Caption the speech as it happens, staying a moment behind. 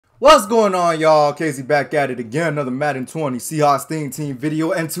What's going on, y'all? Casey back at it again. Another Madden 20 Seahawks team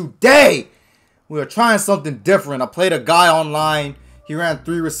video. And today, we are trying something different. I played a guy online. He ran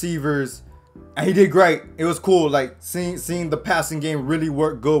 3 receivers. And he did great. It was cool. Like, seeing the passing game really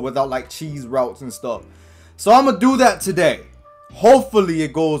work good without, like, cheese routes and stuff. So, I'm going to do that today. Hopefully,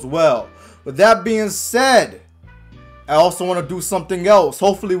 it goes well. With that being said, I also want to do something else.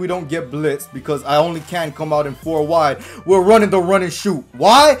 Hopefully we don't get blitzed because I only can come out in 4 wide. We're running the run and shoot.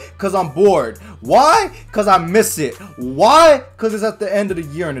 Why? Because I'm bored. Why? Because I miss it. Why? Because it's at the end of the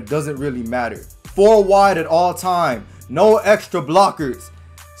year and it doesn't really matter. 4 wide at all time. No extra blockers.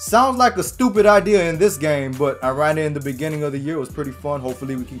 Sounds like a stupid idea in this game, but I ran it in the beginning of the year. It was pretty fun.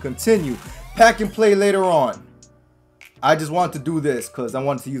 Hopefully we can continue. Pack and play later on. I just wanted to do this because I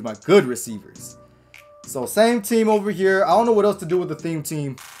wanted to use my good receivers. So same team over here. I don't know what else to do with the theme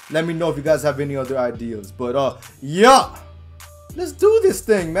team. Let me know if you guys have any other ideas. But yeah, let's do this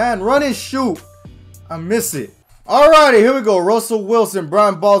thing, man. Run and shoot. I miss it. Alrighty, here we go. Russell Wilson,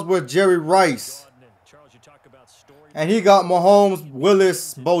 Brian Bosworth, Jerry Rice. And he got Mahomes,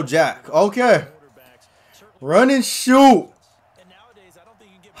 Willis, Bojack. Okay. Run and shoot.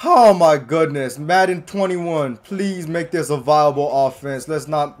 Oh my goodness. Madden 21. Please make this a viable offense.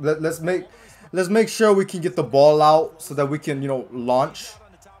 Let's make sure we can get the ball out so that we can, launch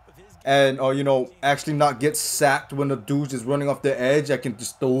and, actually not get sacked when the dude's just running off the edge. I can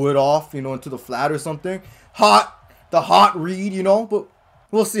just throw it off, into the flat or something. The hot read, but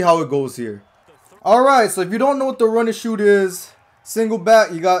we'll see how it goes here. All right, so if you don't know what the run and shoot is, single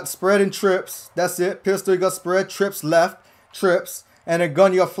back, you got spread and trips. That's it. Pistol, you got spread, trips, left, trips. And a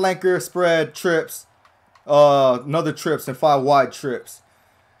gun, you got flanker, spread, trips, another trips, and 5 wide trips.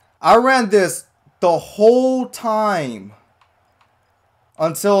 I ran this the whole time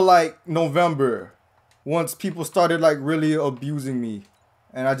until like November, once people started like really abusing me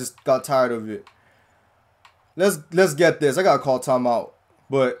and I just got tired of it. Let's get this. I gotta call timeout,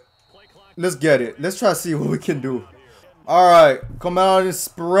 but let's get it. Let's try to see what we can do. All right, come out and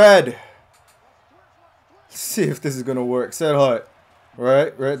spread. Let's see if this is gonna work. Set hut,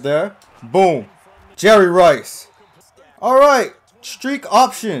 right there. Boom, Jerry Rice. All right. Streak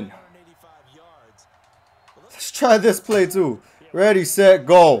option. Let's try this play too. Ready, set,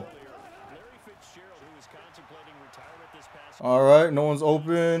 go. All right, no one's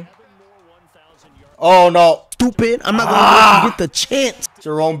open. Oh no. Stupid. I'm not going to let you get the chance.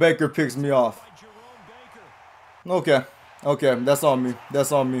 Jerome Baker picks me off. Okay. Okay, that's on me.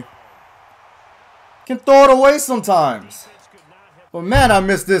 That's on me. Can throw it away sometimes. But man, I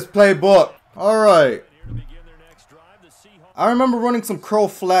missed this playbook. All right. I remember running some curl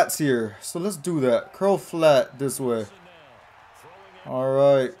flats here, so let's do that. Curl flat this way.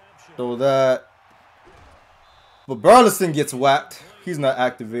 Alright, throw that. But Burleson gets whacked. He's not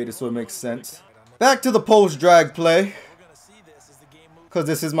activated, so it makes sense. Back to the post drag play, because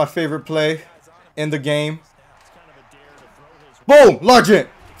this is my favorite play in the game. Boom! Largent!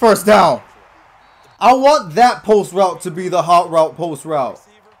 First down. I want that post route to be the hot route post route.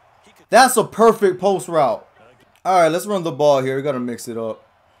 That's a perfect post route. Alright, let's run the ball here. We gotta mix it up.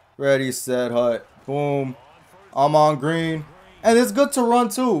 Ready, set, hut. Boom. I'm on green. And it's good to run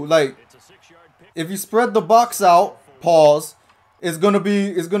too. Like, if you spread the box out, pause, it's gonna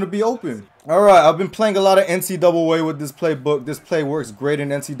be open. Alright, I've been playing a lot of NCAA with this playbook. This play works great in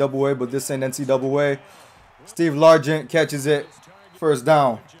NCAA, but this ain't NCAA. Steve Largent catches it. First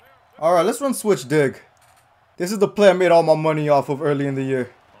down. Alright, let's run switch dig. This is the play I made all my money off of early in the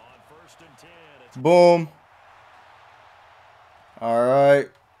year. Boom. Alright.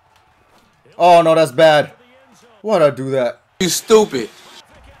 Oh, no, that's bad. Why'd I do that? You stupid.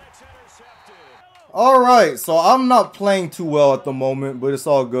 Alright, so I'm not playing too well at the moment, but it's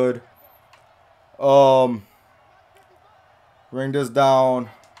all good. Bring this down.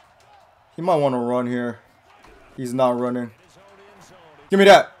 He might want to run here. He's not running. Give me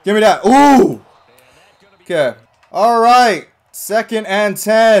that. Give me that. Ooh! Okay. Alright. 2nd and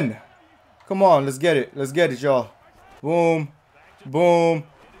 10. Come on, let's get it. Let's get it, y'all. Boom. Boom.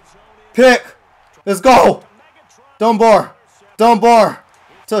 Pick. Let's go. Dunbar. Dunbar.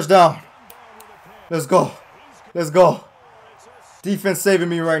 Touchdown. Let's go. Let's go. Defense saving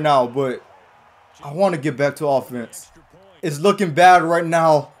me right now, but I want to get back to offense. It's looking bad right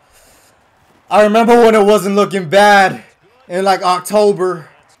now. I remember when it wasn't looking bad in like October.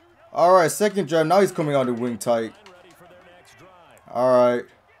 All right, second drive. Now he's coming out of wing tight. All right.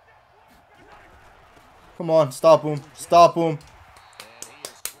 Come on, stop him. Stop him.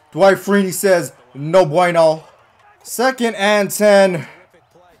 Dwight Freeney says, no bueno. 2nd and 10.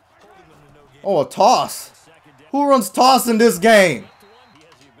 Oh, a toss. Who runs toss in this game?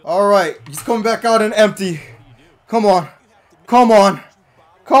 All right, he's coming back out and empty. Come on. Come on.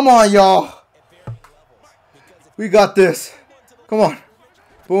 Come on, y'all. We got this. Come on.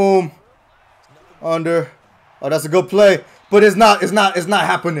 Boom. Under. Oh, that's a good play. But it's not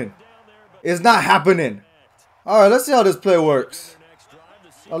happening. It's not happening. All right, let's see how this play works.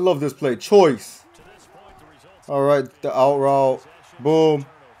 I love this play. Choice. All right, the out route. Boom.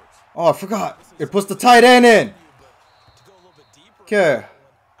 Oh, I forgot. It puts the tight end in. Okay.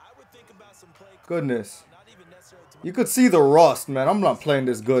 Goodness. You could see the rust, man. I'm not playing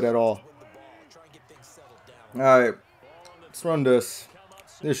this good at all. All right. Let's run this.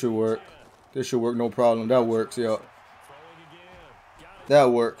 This should work. This should work, no problem. That works, yeah. That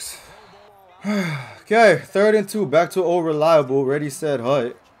works. Okay, 3rd and 2. Back to old reliable. Ready, set,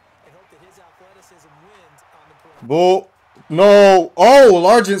 hut. Bull. No. Oh,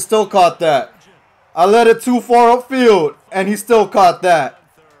 Largent still caught that. I let it too far upfield, and he still caught that.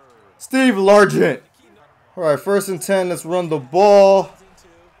 Steve Largent. All right, 1st and 10. Let's run the ball.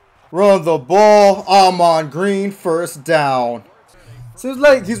 Run the ball. Amon Green, 1st down. Seems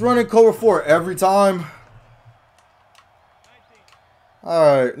like he's running cover 4 every time.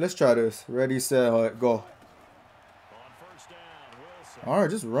 Alright, let's try this. Ready, set, hut, go. Alright,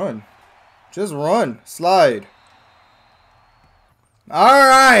 just run. Just run. Slide.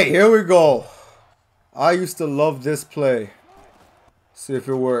 Alright, here we go. I used to love this play. See if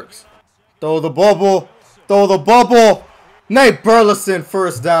it works. Throw the bubble. Throw the bubble. Nate Burleson,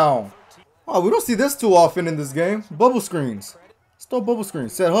 1st down. Oh, we don't see this too often in this game. Bubble screens. Let's throw bubble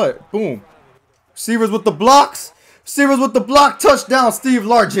screens. Set, hut. Boom. Receivers with the blocks. Receivers with the block. Touchdown, Steve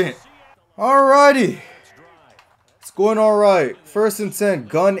Largent. Alrighty. It's going alright. 1st and 10.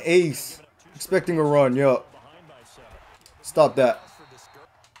 Gun ace. Expecting a run. Yup. Stop that.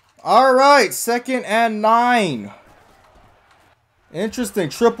 Alright. 2nd and 9. Interesting.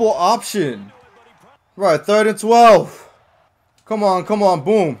 Triple option. Right. 3rd and 12. Come on. Come on.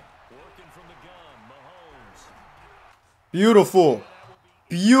 Boom. Beautiful.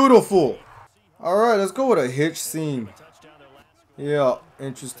 Beautiful. Alright, let's go with a hitch seam. Yeah,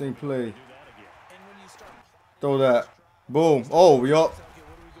 interesting play. Throw that. Boom. Oh, yup.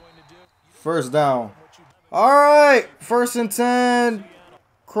 1st down. Alright, 1st and 10.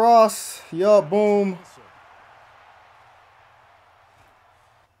 Cross. Yup, boom.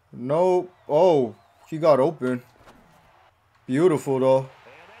 Nope. Oh, he got open. Beautiful, though.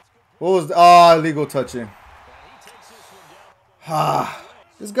 What was the... Ah, illegal touching. Ah.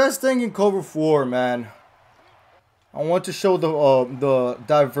 This guy's staying in cover 4, man. I want to show the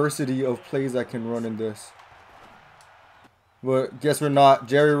diversity of plays I can run in this. But guess we're not.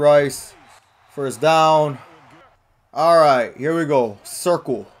 Jerry Rice. 1st down. Alright, here we go.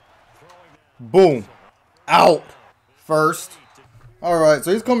 Circle. Boom. Out. 1st. Alright,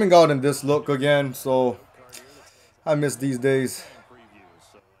 so he's coming out in this look again. So I miss these days.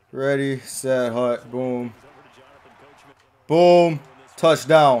 Ready, set, hut. Boom. Boom.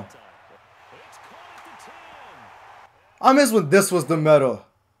 Touchdown. I miss when this was the meta.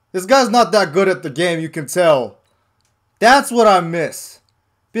 This guy's not that good at the game, you can tell. That's what I miss.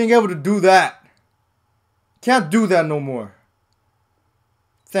 Being able to do that. Can't do that no more.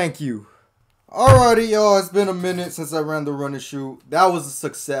 Thank you. Alrighty, y'all. It's been a minute since I ran the run and shoot. That was a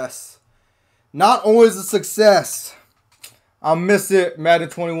success. Not always a success. I miss it. Madden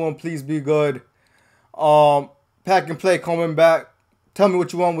 21, please be good. Pack and play coming back. Tell me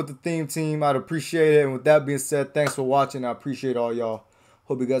what you want with the theme team. I'd appreciate it. And with that being said, thanks for watching. I appreciate all y'all.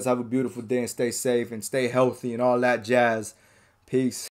 Hope you guys have a beautiful day and stay safe and stay healthy and all that jazz. Peace.